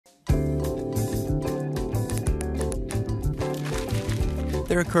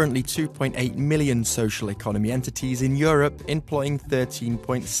There are currently 2.8 million social economy entities in Europe, employing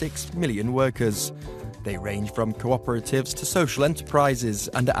 13.6 million workers. They range from cooperatives to social enterprises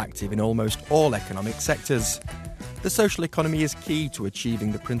and are active in almost all economic sectors. The social economy is key to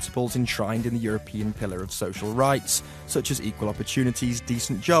achieving the principles enshrined in the European Pillar of Social Rights, such as equal opportunities,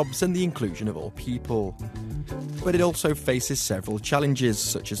 decent jobs and the inclusion of all people. But it also faces several challenges,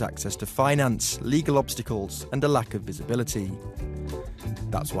 such as access to finance, legal obstacles and a lack of visibility.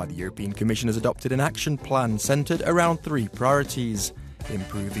 That's why the European Commission has adopted an action plan centred around three priorities: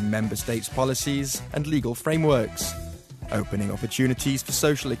 improving member states' policies and legal frameworks, opening opportunities for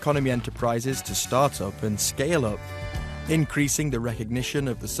social economy enterprises to start up and scale up, increasing the recognition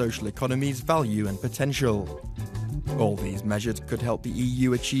of the social economy's value and potential. All these measures could help the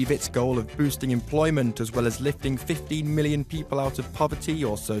EU achieve its goal of boosting employment as well as lifting 15 million people out of poverty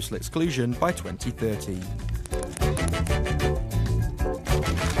or social exclusion by 2030.